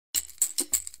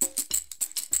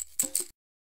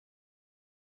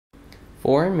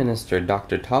Foreign Minister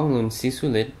Dr Thongloun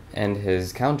Sisoulith and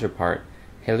his counterpart,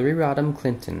 Hillary Rodham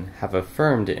Clinton, have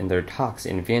affirmed in their talks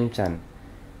in Vientiane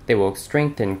they will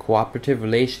strengthen cooperative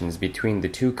relations between the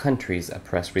two countries, a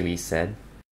press release said.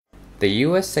 The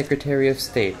U.S. Secretary of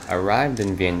State arrived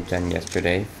in Vientiane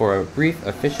yesterday for a brief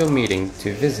official meeting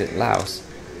to visit Laos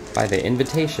by the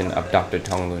invitation of Dr.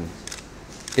 Thongloun.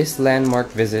 This landmark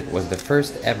visit was the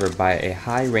first ever by a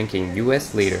high-ranking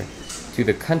U.S. leader to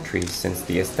the country since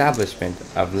the establishment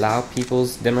of Lao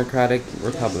People's Democratic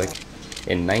Republic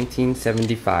in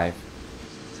 1975.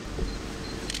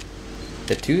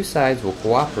 The two sides will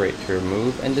cooperate to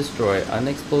remove and destroy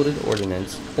unexploded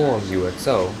ordnance, or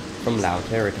UXO, from Lao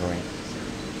territory.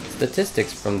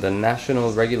 Statistics from the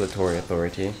National Regulatory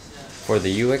Authority for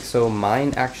the UXO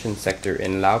mine action sector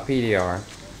in Lao PDR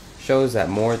shows that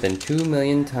more than 2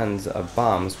 million tons of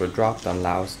bombs were dropped on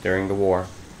Laos during the war,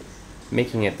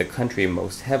 making it the country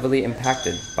most heavily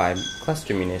impacted by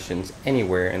cluster munitions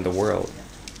anywhere in the world.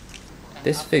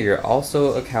 This figure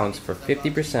also accounts for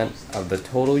 50% of the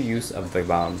total use of the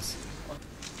bombs.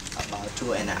 About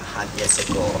 2.5 years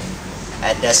ago,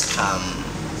 at that time,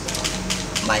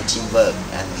 my teamwork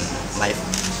and my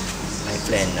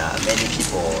friend, many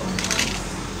people,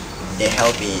 they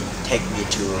helped me, took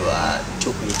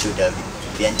me to the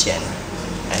Vientiane,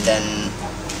 and then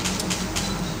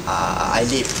I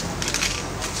live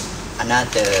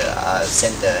another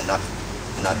center,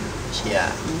 not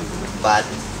here, but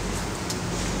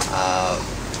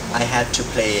I have to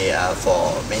pay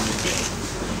for many things.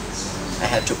 I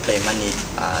have to pay money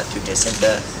to the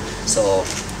center, so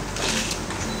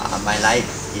my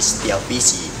life is still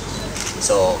busy.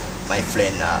 So my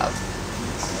friend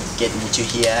get me to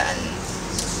here, and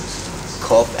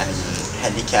COP and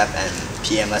handicap and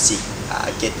PMRC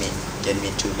get me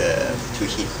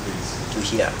to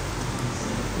here.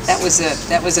 That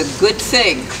was a good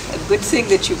thing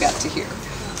that you got to hear.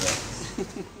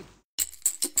 Yeah.